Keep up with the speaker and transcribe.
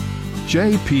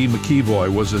J.P.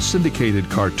 McEvoy was a syndicated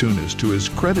cartoonist who is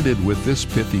credited with this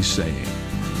pithy saying,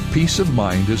 "Peace of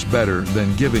mind is better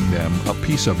than giving them a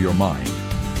piece of your mind."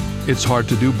 It's hard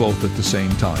to do both at the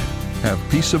same time. Have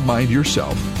peace of mind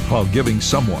yourself while giving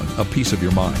someone a piece of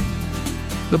your mind.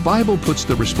 The Bible puts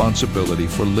the responsibility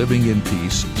for living in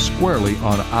peace squarely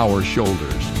on our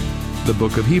shoulders. The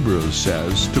book of Hebrews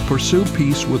says to pursue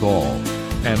peace with all,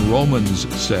 and Romans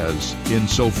says,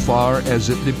 insofar as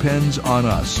it depends on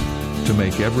us, to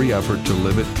make every effort to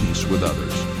live at peace with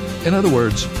others. In other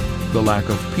words, the lack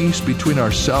of peace between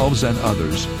ourselves and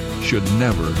others should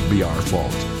never be our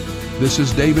fault. This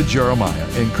is David Jeremiah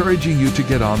encouraging you to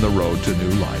get on the road to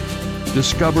new life.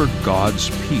 Discover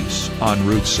God's peace on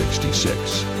Route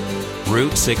 66.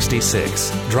 Route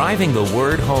 66, driving the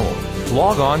word home.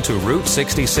 Log on to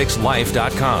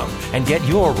Route66Life.com and get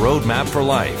your roadmap for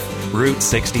life. Route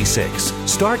 66.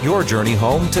 Start your journey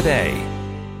home today.